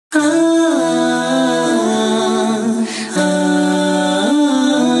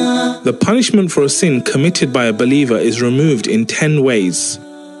The punishment for a sin committed by a believer is removed in 10 ways.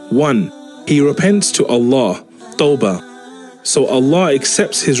 1. He repents to Allah, tawbah, so Allah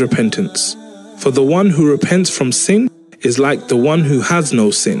accepts his repentance. For the one who repents from sin is like the one who has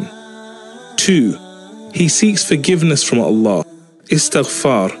no sin. 2. He seeks forgiveness from Allah,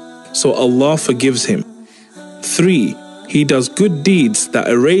 istighfar, so Allah forgives him. 3. He does good deeds that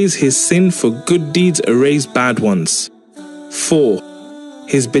erase his sin, for good deeds erase bad ones. 4.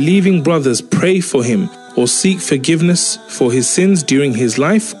 His believing brothers pray for him or seek forgiveness for his sins during his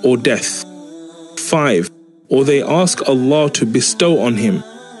life or death. 5. Or they ask Allah to bestow on him,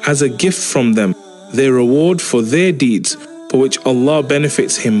 as a gift from them, their reward for their deeds, for which Allah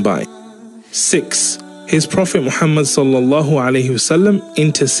benefits him by. 6. His Prophet Muhammad ﷺ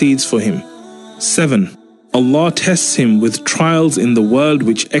intercedes for him. 7. Allah tests him with trials in the world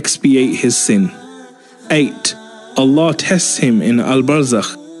which expiate his sin. 8. Allah tests him in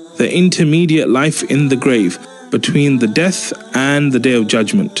Al-Barzakh, the intermediate life in the grave, between the death and the Day of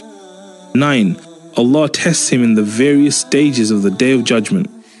Judgment. 9. Allah tests him in the various stages of the Day of Judgment.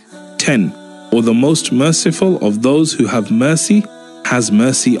 10. Or the most merciful of those who have mercy has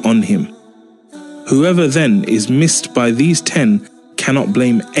mercy on him. Whoever then is missed by these 10 cannot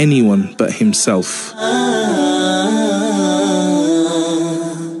blame anyone but himself.